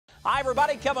Hi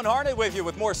everybody, Kevin Harney with you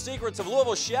with more Secrets of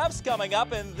Louisville Chefs coming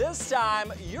up, and this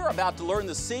time you're about to learn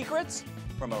the secrets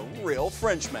from a real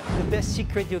Frenchman. The best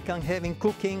secret you can have in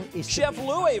cooking is Chef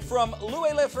Louis from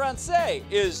Louisville, Francais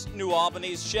is New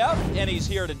Albany's chef, and he's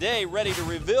here today ready to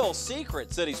reveal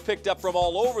secrets that he's picked up from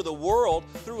all over the world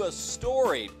through a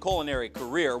storied culinary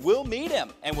career. We'll meet him,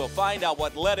 and we'll find out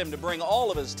what led him to bring all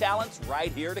of his talents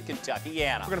right here to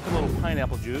Kentuckiana. We're gonna put a little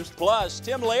pineapple juice. Plus,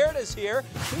 Tim Laird is here.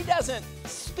 He doesn't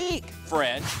speak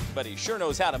French, but he sure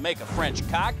knows how to make a French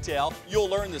cocktail. You'll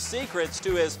learn the secrets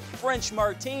to his French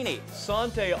martini.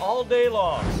 Santé all day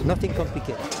long. nothing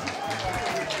complicated.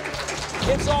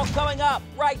 It's all coming up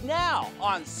right now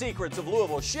on Secrets of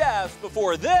Louisville Chefs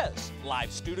before this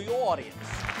live studio audience.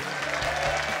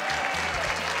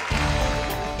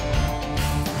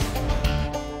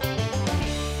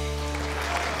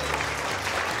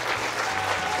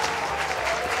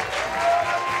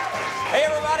 Hey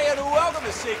everybody, and welcome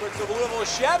to Secrets of Louisville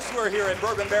Chefs. We're here at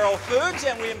Bourbon Barrel Foods,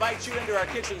 and we invite you into our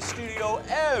kitchen studio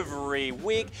every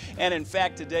week. And in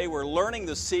fact, today we're learning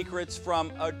the secrets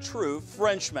from a true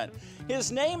Frenchman. His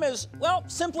name is, well,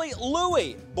 simply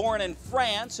Louis. Born in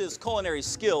France, his culinary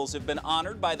skills have been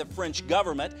honored by the French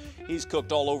government. He's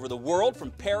cooked all over the world,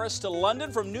 from Paris to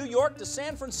London, from New York to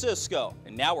San Francisco.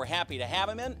 And now we're happy to have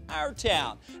him in our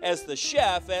town as the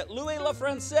chef at Louis Le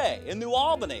Francais in New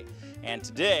Albany. And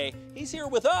today, he's here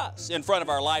with us in front of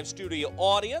our live studio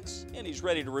audience, and he's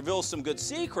ready to reveal some good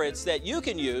secrets that you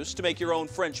can use to make your own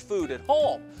French food at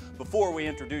home. Before we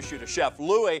introduce you to Chef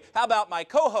Louis, how about my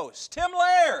co-host, Tim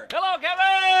Laird? Hello,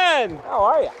 Kevin! How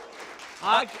are you?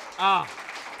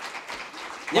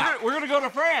 We're gonna go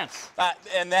to France.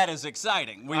 And that is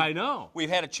exciting. I know. We've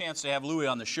had a chance to have Louis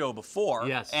on the show before.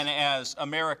 Yes. And as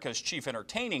America's chief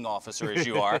entertaining officer, as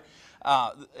you are,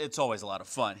 it's always a lot of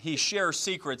fun. He shares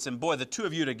secrets, and boy, the two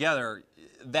of you together,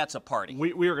 that's a party.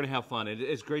 We are gonna have fun.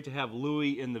 It's great to have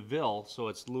Louis in the Ville, so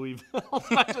it's Louisville.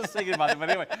 I'm just thinking about it, but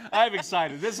anyway, I'm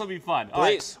excited. This will be fun. All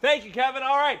right. Please. Thank you, Kevin.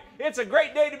 All right, it's a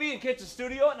great day to be in Kitchen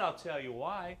Studio, and I'll tell you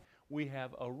why. We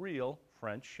have a real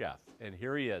French chef, and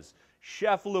here he is,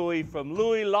 Chef Louis from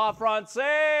Louis Le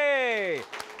Francais.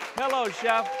 Hello,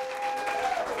 Chef.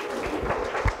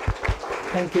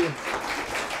 Thank you.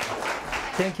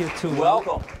 Thank you too.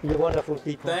 Welcome. You're wonderful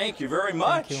people. Thank you very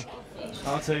much. Thank you.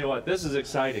 I'll tell you what, this is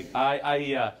exciting.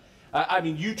 I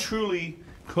mean, you truly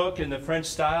cook in the French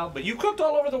style, but you cooked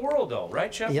all over the world, though,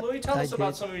 right, Chef Yep, Louis? Tell us I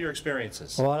about did. some of your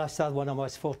experiences. Well, I started when I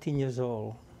was 14 years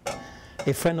old.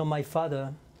 A friend of my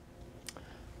father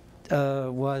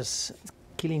was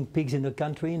killing pigs in the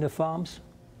country, in the farms.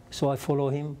 So I followed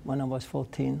him when I was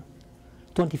 14.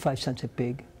 25 cents a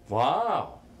pig.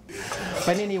 Wow.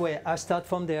 But anyway, I start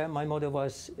from there. My mother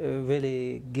was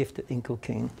really gifted in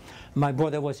cooking. My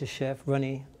brother was a chef,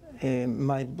 René.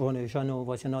 My brother Jeannot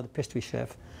was another pastry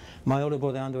chef. My older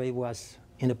brother André was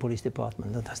in the police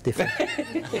department. That's different.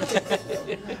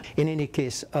 In any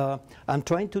case, I'm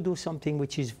trying to do something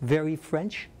which is very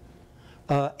French,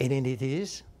 and it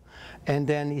is. And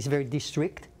then it's very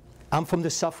district. I'm from the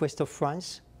southwest of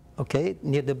France, okay,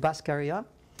 near the Basque area.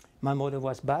 My mother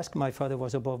was Basque, my father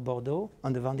was above Bordeaux,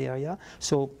 on the Vendée area.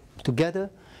 So together,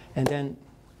 and then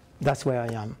that's where I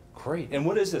am. Great. And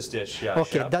what is this dish,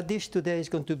 Okay, Chef? that dish today is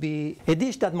going to be a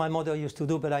dish that my mother used to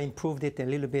do, but I improved it a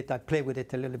little bit. I play with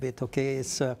it a little bit, okay?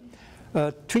 It's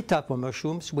three types of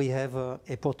mushrooms. We have a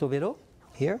portobello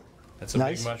here. That's a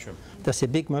nice. big mushroom. That's a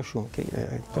big mushroom,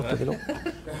 okay? Portobello.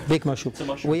 Big mushroom. It's a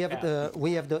mushroom. We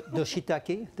have the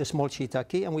shiitake, the small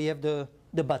shiitake, and we have the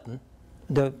button,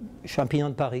 the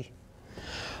champignon de Paris.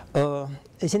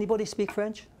 Does anybody speak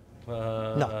French?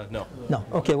 No. No.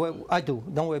 Okay, well, I do.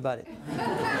 Don't worry about it.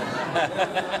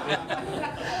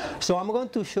 So I'm going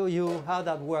to show you how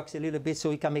that works a little bit so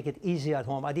you can make it easy at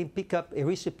home. I didn't pick up a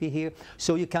recipe here,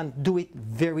 so you can do it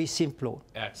very simple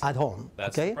at home.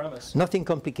 That's okay? the premise. Nothing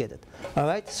complicated. All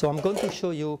right? So I'm going to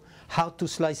show you how to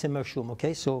slice a mushroom,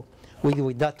 okay? So we do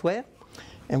it that way,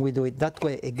 and we do it that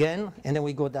way again, and then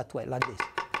we go that way, like this.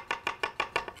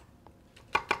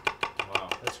 Wow,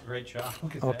 that's a great job.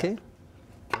 Look at Okay?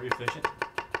 that. Very efficient.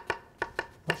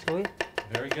 That's good.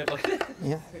 Very good. Look at that.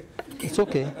 Yeah. It's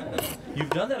okay. You've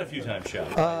done that a few times, Chef.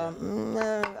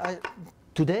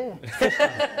 Today.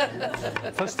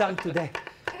 First time today.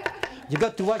 You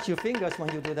got to watch your fingers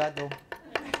when you do that, though.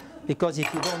 Because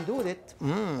if you don't do it,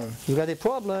 you got a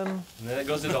problem. And then it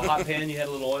goes into a hot pan. You had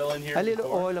a little oil in here. A little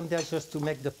before. oil in there just to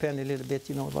make the pan a little bit,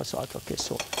 you know, it was hot. Okay,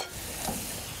 so.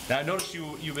 Now I noticed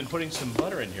you've been putting some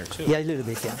butter in here too. Yeah, a little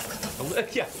bit, yeah.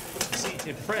 Yeah. See,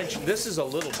 in French, this is a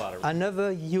little butter. I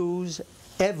never use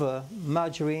ever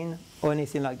margarine or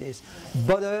anything like this.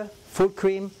 Butter, full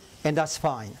cream, and that's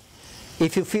fine.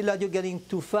 If you feel that you're getting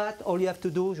too fat, all you have to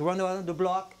do is run around the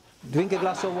block, drink a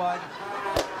glass of wine,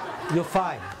 you're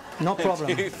fine. No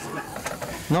problem.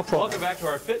 No problem. Welcome back to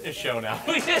our fitness show now.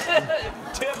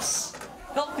 Tips,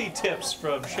 healthy tips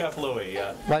from Chef Louis.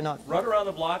 Why not? Run around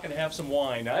the block and have some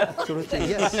wine. Absolutely,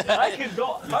 yes. I can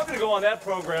go. I'm going to go on that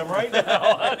program right now.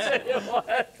 I'll tell you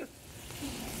what.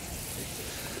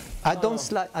 I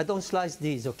don't slice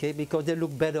these, okay, because they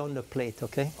look better on the plate,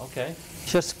 okay? Okay.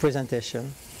 Just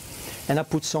presentation. And I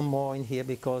put some more in here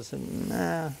because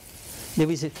there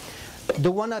is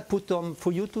the one I put on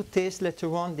for you to taste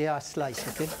later on, they are sliced,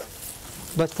 okay?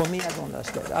 But for me, I don't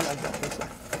like that. I like that.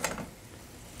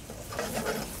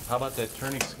 How about that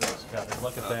turning skills, Kevin?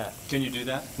 Look at that. Can you do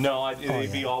that? No,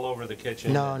 it'd be all over the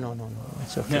kitchen. No.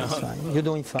 It's okay, No. it's fine. You're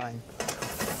doing fine.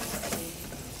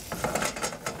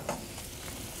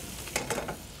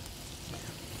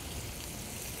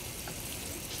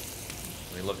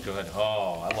 They look good.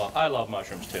 Oh, I love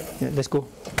mushrooms too. Yeah, let's go.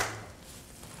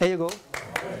 There you go.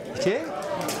 Okay?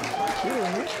 You're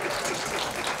doing it.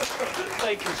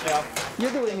 Thank you, Chef.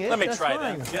 You're doing it. Let me That's try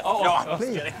fine. that. Yeah, No, I'm just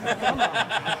Please. kidding.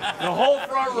 The whole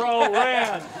front row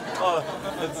ran.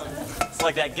 It's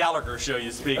like that Gallagher show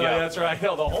you speak Yeah, of. that's right.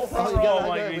 No, the whole front you got row, it, I got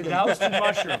like it we with doused in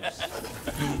mushrooms.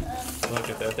 Look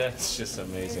at that. That's just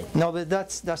amazing. No, but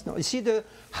that's not. You see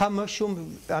how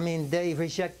mushroom, I mean, they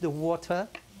reject the water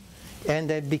and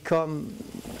they become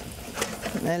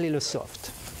a little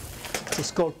soft.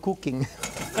 It's called cooking.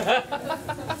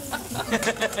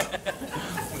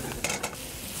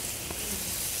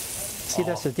 See,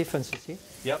 that's the difference, you see?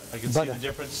 Yep, I can Butter. see the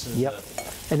difference. Yep.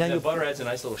 And then The you, butter adds a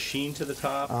nice little sheen to the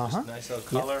top. Just a nice little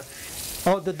color.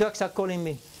 oh, the ducks are calling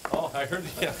me. Oh, I heard.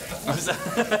 Yeah.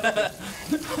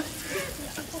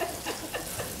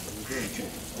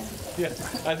 Yeah,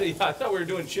 I thought we were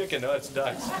doing chicken. No, it's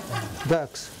ducks.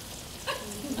 Ducks.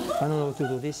 I don't know how to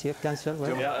do this here. Cancel,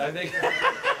 right? Yeah, I think.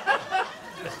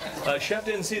 Chef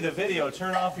didn't see the video.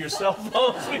 Turn off your cell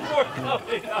phones before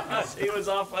coming on. He was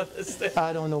off on this thing.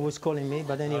 I don't know who's calling me,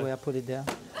 but anyway, I put it there.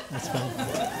 That's fine.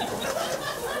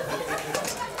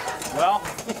 Well,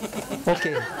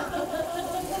 Okay.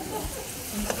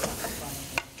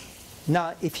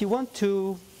 Now, if you want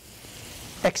to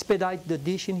expedite the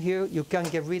dish in here, you can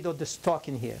get rid of the stock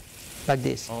in here, like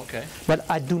this. Okay. But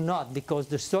I do not, because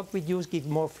the stock reduced gives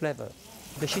more flavor.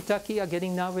 The shiitake are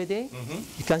getting now ready.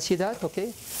 You can see that,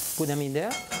 okay? Put them in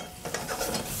there.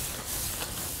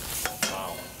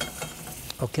 Wow.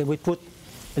 Okay, we put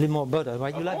a little more butter,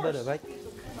 right? You Of like course. butter, right?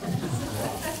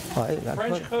 Oh, I like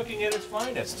French butter. cooking at its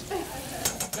finest.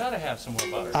 Gotta have some more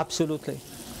butter. Absolutely.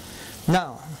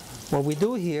 Now, what we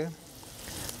do here,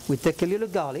 we take a little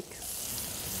garlic,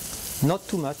 not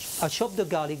too much. I chopped the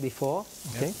garlic before,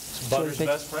 okay? Butter's it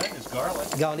makes- best friend is garlic.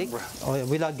 Garlic, oh, yeah,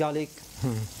 we like garlic.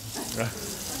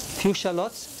 Few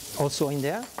shallots also in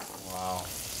there, Wow.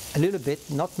 a little bit,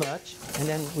 not much, and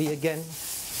then we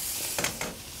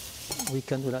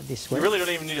can do that this way. you really don't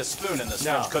even need a spoon in this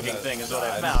No, French cooking no, thing, is what no,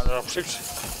 I I- found.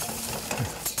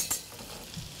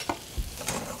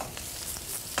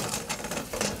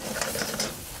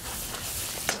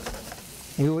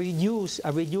 I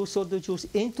reduce all the juice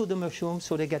into the mushroom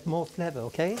so they get more flavor,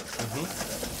 okay?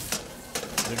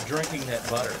 They're drinking that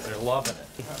butter. They're loving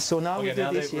it. So now Okay, we do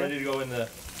now this they're here, ready to go in the.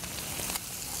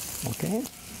 okay?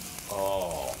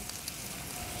 Oh,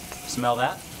 Smell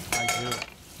that? I do.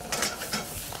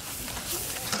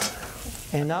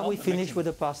 And now we the finish mixing. with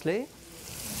the parsley.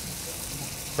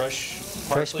 Fresh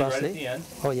Fresh parsley right parsley. at the end.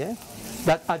 Oh yeah,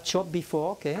 that I chopped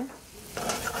before, okay?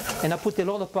 And I put a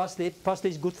lot of parsley. Parsley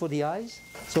is good for the eyes,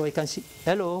 so I can see.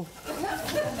 Hello.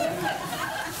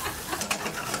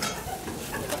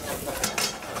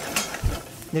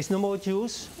 There's no more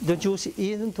juice. The juice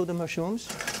is into the mushrooms.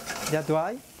 They're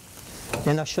dry.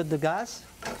 Then I shut the gas,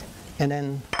 and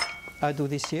then I do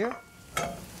this here.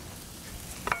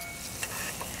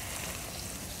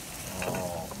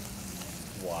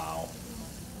 Wow.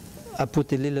 I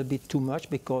put a little bit too much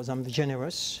because I'm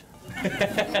generous.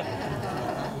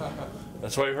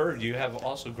 That's what I heard. You have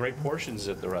also great portions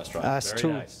at the restaurant. That's Very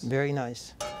true. nice. Very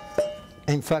nice.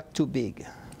 In fact, too big.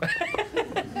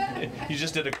 You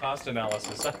just did a cost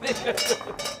analysis.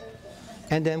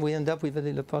 And then we end up with a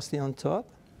little parsley on top.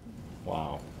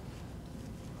 Wow.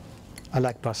 I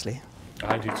like parsley.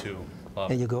 I do too. Love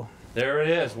There it. you go. There it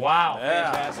is. Wow.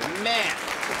 Yeah. Fantastic. Man,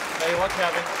 Tell you what,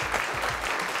 Kevin,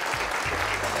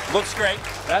 looks great.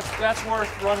 that's worth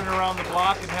running around the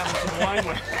block and having some wine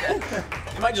with.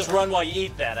 You might just run while you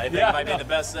eat that. I think Yeah, might be no. the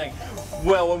best thing.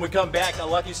 Well, when we come back, a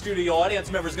lucky studio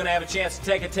audience member is going to have a chance to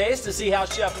take a taste to see how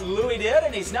Chef Louis did,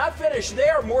 and he's not finished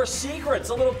there. More secrets,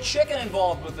 a little chicken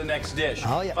involved with the next dish.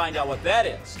 Oh, yeah. Find out what that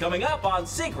is. Coming up on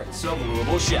Secrets of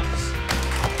Louisville Chefs.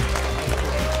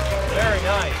 Very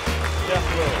nice,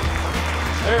 Chef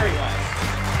Louis. Very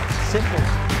nice.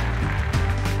 Simple.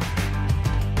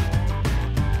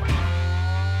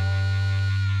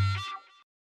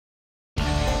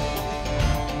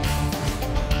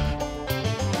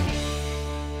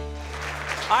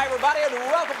 Hi, everybody, and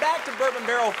welcome back to Bourbon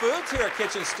Barrel Foods here at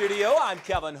Kitchen Studio. I'm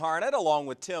Kevin Harnett, along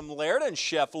with Tim Laird and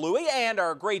Chef Louis, and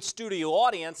our great studio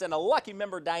audience, and a lucky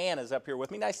member, Diana's up here with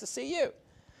me. Nice to see you.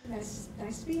 Nice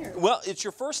to be here. Well, it's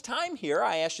your first time here.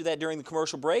 I asked you that during the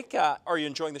commercial break. Are you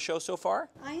enjoying the show so far?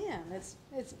 I am.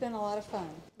 It's been a lot of fun.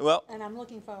 Well, and I'm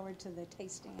looking forward to the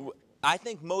tasting. I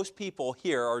think most people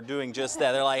here are doing just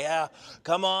that. They're like, yeah,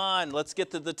 come on, let's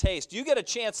get to the taste. You get a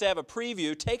chance to have a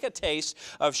preview. Take a taste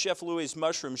of Chef Louis'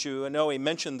 mushrooms. You know he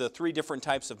mentioned the 3 different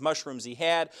types of mushrooms he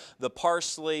had, the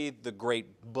parsley, the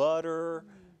great butter,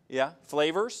 yeah,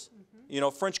 flavors. You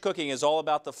know, French cooking is all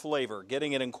about the flavor,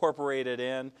 getting it incorporated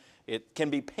in. It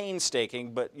can be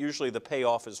painstaking, but usually the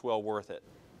payoff is well worth it.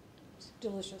 It's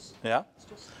delicious. Yeah? It's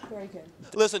just very good.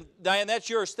 Listen, Diane, that's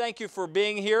yours. Thank you for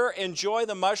being here. Enjoy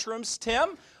the mushrooms.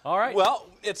 Tim? All right. Well,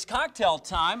 it's cocktail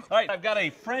time. All right, I've got a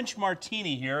French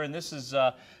martini here, and this is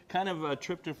kind of a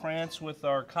trip to France with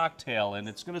our cocktail. And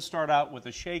it's going to start out with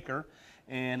a shaker,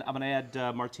 and I'm going to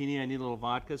add martini. I need a little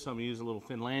vodka, so I'm going to use a little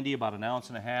Finlandia, about 1.5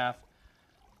 ounces.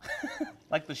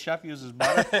 Like the chef uses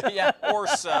butter. Yeah, or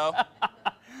so.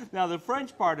 Now, the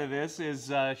French part of this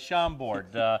is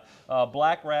Chambord,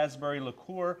 black raspberry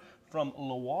liqueur from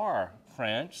Loire,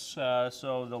 France.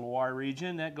 So the Loire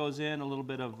region, that goes in a little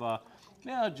bit of,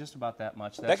 yeah, just about that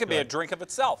much. That could be a drink of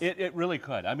itself. It really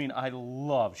could. I mean, I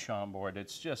love Chambord.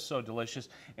 It's just so delicious.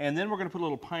 And then we're going to put a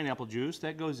little pineapple juice.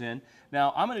 That goes in.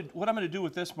 Now, what I'm going to do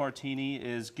with this martini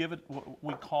is give it what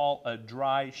we call a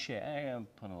dry shake. I'm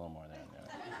putting a little more there.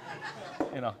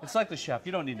 You know, it's like the chef.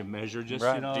 You don't need to measure, just,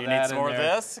 right. you know, do you that need some more of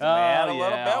there. this? Can we add a little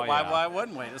bit? Oh, yeah. Why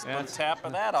wouldn't we? Just put a tap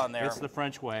of that on there. It's the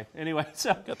French way. Anyway,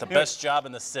 so. Got the best job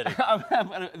in the city.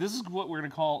 This is what we're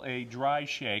going to call a dry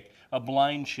shake, a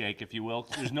blind shake, if you will.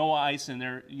 There's no ice in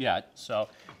there yet. So,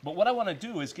 but what I want to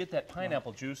do is get that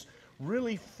pineapple juice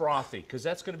really frothy, because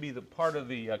that's going to be the part of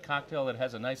the cocktail that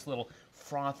has a nice little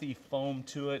frothy foam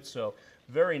to it. So,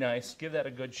 very nice. Give that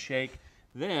a good shake.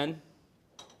 Then,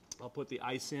 I'll put the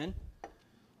ice in.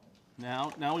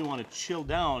 Now we want to chill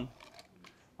down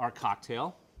our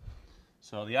cocktail.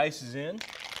 So the ice is in.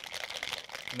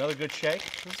 Another good shake.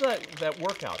 This is that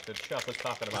workout that Chef was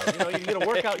talking about. You know, you can get a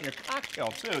workout in your cocktail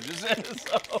too.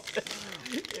 So,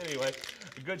 anyway,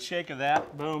 a good shake of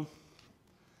that. Boom.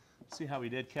 See how we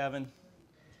did, Kevin?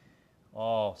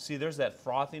 Oh, see, there's that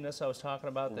frothiness I was talking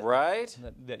about. Right.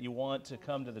 That you want to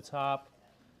come to the top.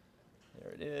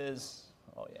 There it is.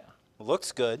 Oh, yeah.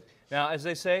 Looks good. Now, as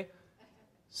they say,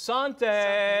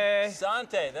 Santé.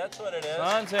 Santé, that's what it is.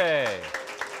 Santé.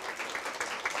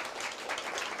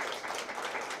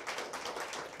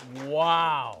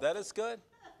 Wow. That is good.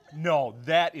 No,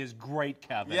 that is great,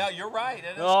 Kevin. Yeah, you're right.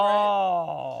 It is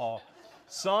Oh,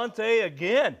 Santé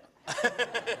again. great.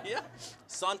 Yeah.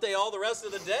 Santé all the rest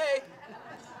of the day.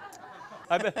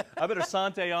 I better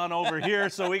Santé on over here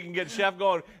so we can get Chef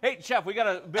going. Hey, Chef, we got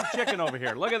a big chicken over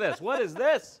here. Look at this. What is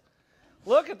this?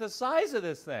 Look at the size of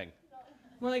this thing.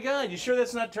 My God, you sure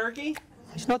that's not turkey?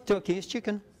 It's not turkey, it's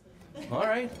chicken. All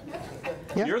right.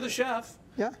 Yeah. You're the chef.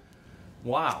 Yeah.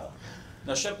 Wow.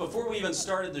 Now, Chef, before we even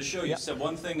started the show, you said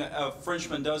one thing a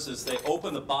Frenchman does is they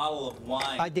open the bottle of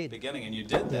wine I did. at the beginning, and you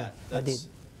did that. Yeah, I did.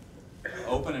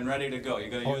 Open and ready to go.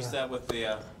 You're going to use that with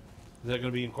the... Is that going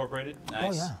to be incorporated?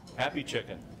 Nice. Oh, yeah. Happy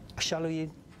chicken. Shall we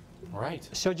All right.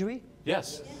 surgery?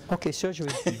 Yes. Okay, surgery.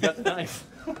 You've got the knife.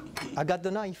 I got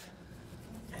the knife.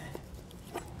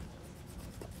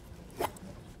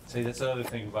 See, that's the other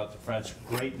thing about the French.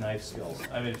 Great knife skills.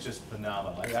 I mean, it's just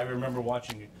phenomenal. I remember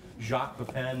watching Jacques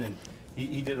Pepin, and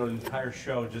he did an entire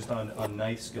show just on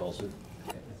knife skills.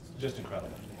 It's just incredible.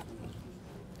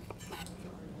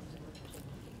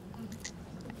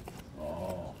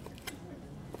 Oh.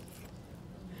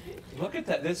 Look at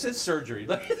that. This is surgery.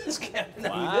 Look at this, Kevin.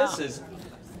 Wow. I mean, this is...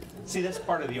 See, that's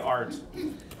part of the art.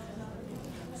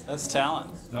 That's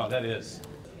talent. No, that is.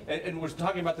 And we're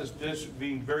talking about this dish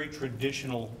being very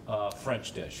traditional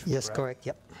French dish. Yes, correct,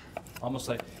 yep. Almost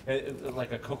like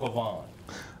a coq au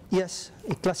vin. Yes,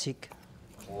 a classic.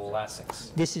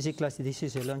 Classics. This is a classic, this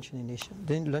is a luncheon edition,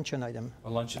 the luncheon item. A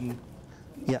luncheon.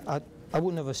 Yeah, I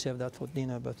would never serve that for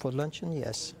dinner, but for luncheon,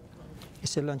 yes.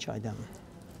 It's a lunch item.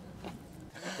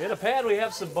 In a pan, we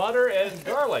have some butter and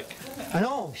garlic.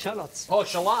 No, shallots. Oh,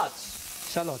 shallots.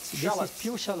 Shallots. Shallots. This is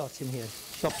pure shallots in here.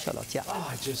 Chopped shallots, yeah. Oh,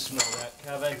 I just smell that,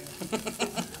 Kevin.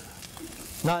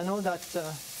 Now I know that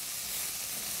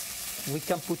we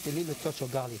can put a little touch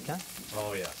of garlic, huh?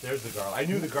 Oh, yeah. There's the garlic. I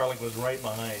knew the garlic was right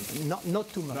behind.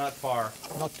 Not too much. Not far.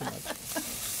 Not too much.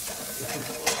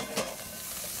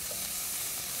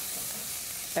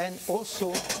 And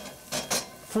also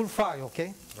full fire,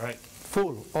 okay? Right.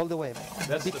 Full, all the way.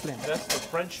 That's Big the, flame. that's the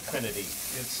French Trinity.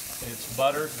 It's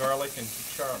butter, garlic, and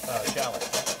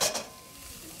shallot.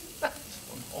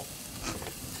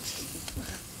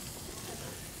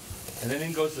 And then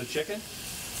in goes the chicken.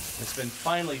 It's been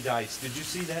finely diced. Did you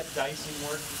see that dicing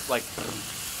word? Like,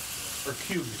 Or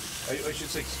cubed. I should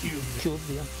say cubed. Cubed,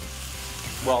 yeah.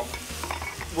 well,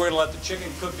 we're going to let the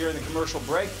chicken cook during the commercial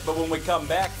break, but when we come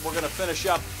back, we're going to finish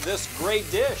up this great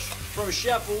dish from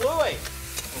Chef Louis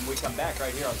when we come back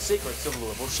right here on Secrets of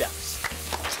Louisville Chefs.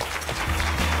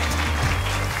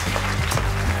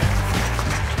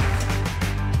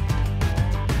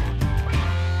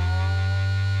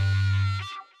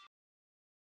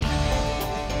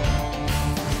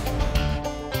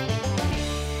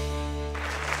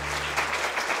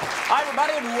 Hi,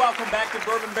 everybody, and welcome back to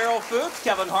Bourbon Barrel Foods.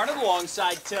 Kevin Harnett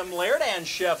alongside Tim Laird and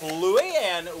Chef Louis,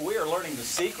 and we are learning the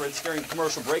secrets during the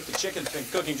commercial break. The chicken's been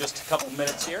cooking just a couple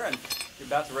minutes here, and you're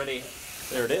about to ready.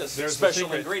 There it is. There's Special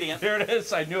the secret. ingredient. There it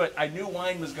is. I knew it. I knew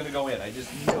wine was going to go in. I just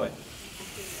knew it.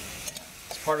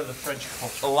 It's part of the French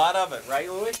culture. A lot of it, right,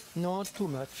 Louis? Not too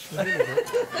much. A little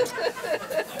bit.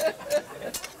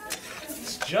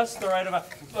 It's just the right amount.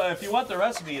 If you want the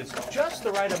recipe, it's just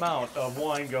the right amount of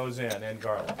wine goes in and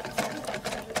garlic.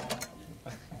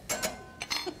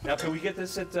 Now, can we get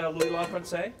this at Louis La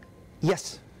Francais?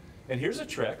 Yes. And here's a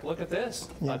trick. Look at this.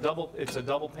 Yeah. It's a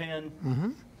double pan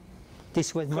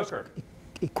This was much cooker.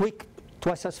 quick,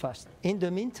 twice as fast. In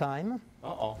the meantime,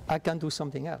 Uh-oh. I can do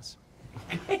something else.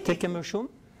 Take a mushroom.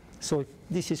 So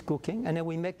this is cooking, and then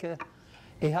we make a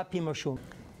happy mushroom.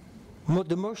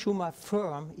 The mushroom are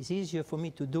firm, it's easier for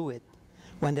me to do it.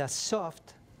 When they're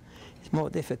soft, it's more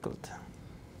difficult.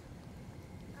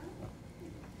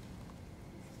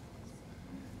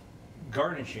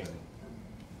 Garnishing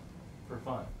for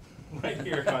fun. Right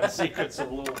here on Secrets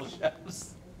of Louisville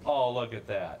Chefs. Oh, look at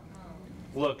that.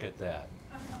 Look at that.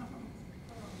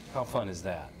 How fun is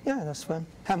that? Yeah, that's fun.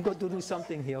 I'm going to do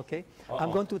something here, okay? I'm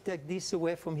Uh-oh. going to take this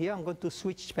away from here. I'm going to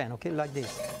switch pan, okay, like this.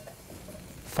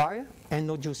 Fire and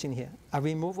no juice in here. I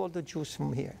remove all the juice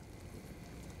from here.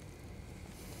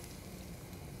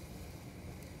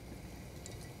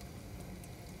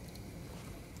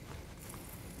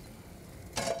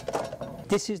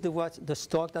 This is the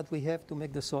stock that we have to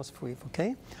make the sauce for it,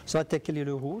 okay? So I take a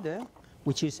little roux there,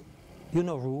 which is, you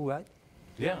know roux, right?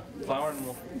 Yeah, flour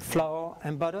and Flour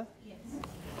and butter. Yes.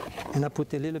 And I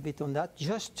put a little bit on that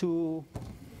just to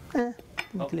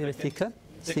make a little thicker.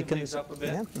 thicken things up a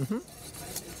bit. Yeah.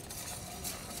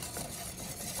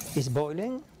 It's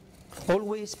boiling.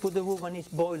 Always put the roux when it's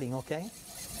boiling, okay?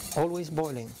 Always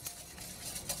boiling.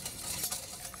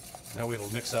 Now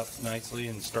it'll mix up nicely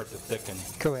and start to thicken.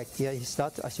 Correct. Yeah, it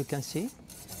starts, as you can see.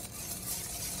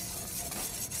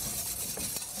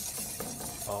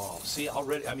 Oh, see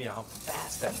already, I mean how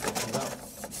fast that thickens up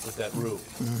with that roux.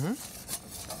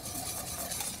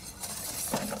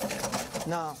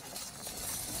 Now,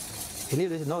 a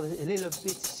little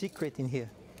bit secret in here.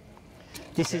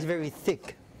 This is very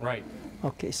thick. Right.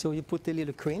 Okay, so you put a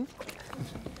little cream,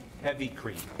 Heavy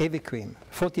cream. heavy cream,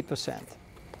 40%.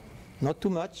 Not too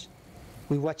much.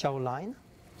 We watch our line.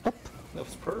 Up. That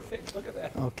was perfect. Look at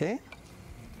that. Okay.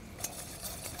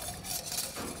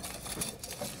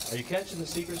 Are you catching the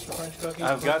secrets for French cooking?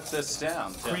 I've got this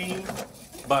down. Tim. cream,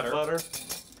 butter, butter.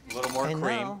 a little more And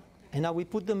cream. now we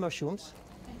put the mushrooms.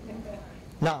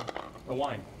 Now, The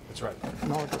wine. That's right.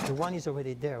 no, the one is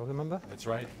already there, remember? That's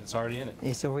right. It's already in it.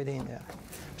 It's already in there.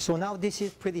 So now this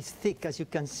is pretty thick, as you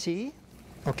can see.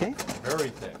 Okay? Very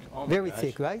thick. Oh my Very gosh.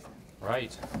 thick, right?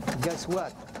 Right. Guess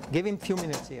what? Give him a few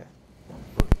minutes here.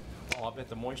 Oh, I bet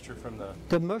the moisture from the...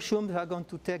 The mushrooms are going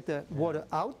to take the water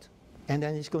out, and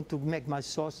then it's going to make my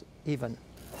sauce even.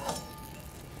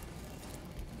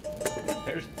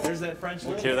 There's that French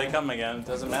lily. Here they come again. It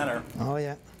doesn't matter. Oh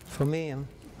yeah, for me,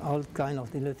 all kind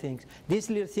of little things. These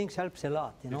little things helps a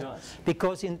lot, you know. It does.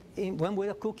 Because when we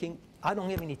are cooking, I don't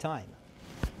have any time.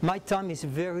 My time is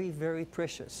very, very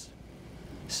precious.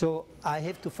 So I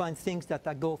have to find things that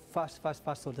I go fast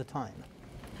all the time.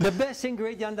 The best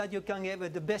ingredient that you can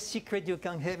have, the best secret you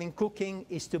can have in cooking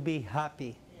is to be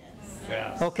happy.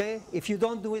 Yes. Okay? If you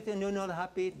don't do it and you're not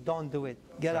happy, don't do it.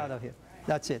 Get out of here.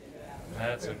 That's it.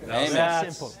 That's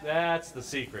Amen. Simple. That's the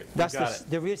secret. You That's got it.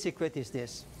 the real secret is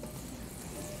this.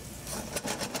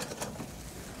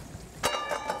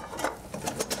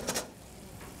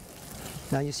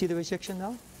 Now you see the rejection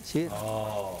now? See it?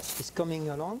 Oh, It's coming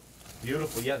along.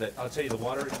 beautiful. Yeah, I'll tell you, the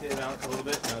water came out a little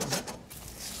bit. Now it's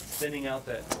thinning out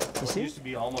that. You What see? used to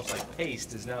be almost like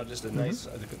paste is now just a nice.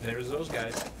 There's those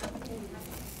guys.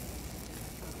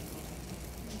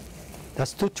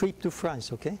 That's 2 trips to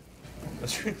France, okay?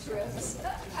 That's true.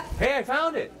 Hey, I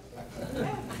found it.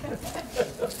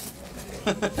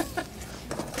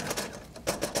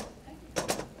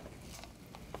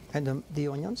 And the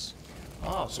onions.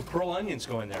 Oh, so pearl onions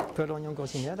go in there. Pearl onion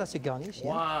goes in there. That's a garnish. Yeah.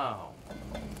 Wow.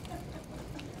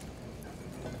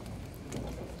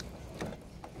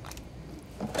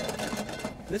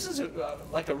 This is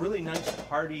like a really nice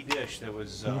hearty dish that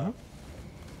was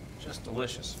just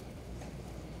delicious.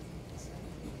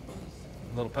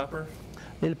 A little pepper.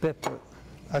 Little pepper.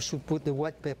 I should put the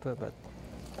white pepper, but.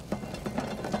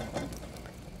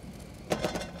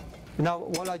 Now,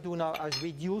 what I do now is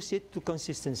reduce it to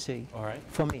consistency. All right.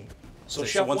 For me. So, So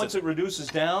Chef, once once it reduces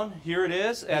down, here it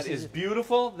is. That This is is-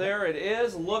 beautiful. There it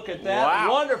is. Look at that.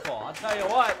 Wow. Wonderful. I'll tell you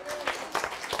what.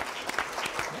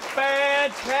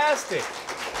 Fantastic.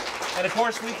 And of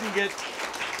course, we can get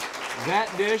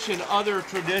that dish and other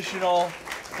traditional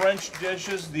French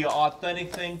dishes, the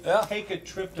authentic thing. Yeah. Take a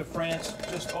trip to France,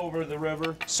 just over the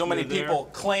river. So many You're there. people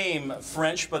claim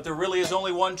French, but there really is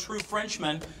only one true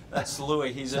Frenchman. That's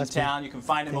Louis. He's in That's me. town. You can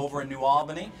find him over in New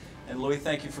Albany. And Louis,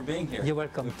 thank you for being here. You're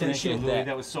welcome. Thank Thank you, you. Louis. that.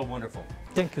 That was so wonderful.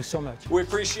 Thank you so much. We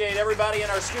appreciate everybody in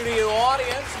our studio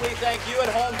audience. We thank you at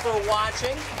home for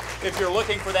watching. If you're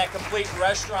looking for that complete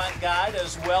restaurant guide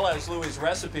as well as Louis'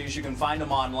 recipes, you can find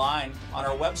them online on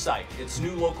our website. It's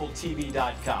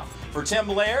newlocaltv.com. For Tim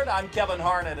Laird, I'm Kevin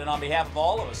Harnett, and on behalf of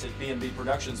all of us at B&B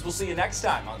Productions, we'll see you next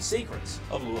time on Secrets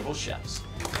of Louisville Chefs.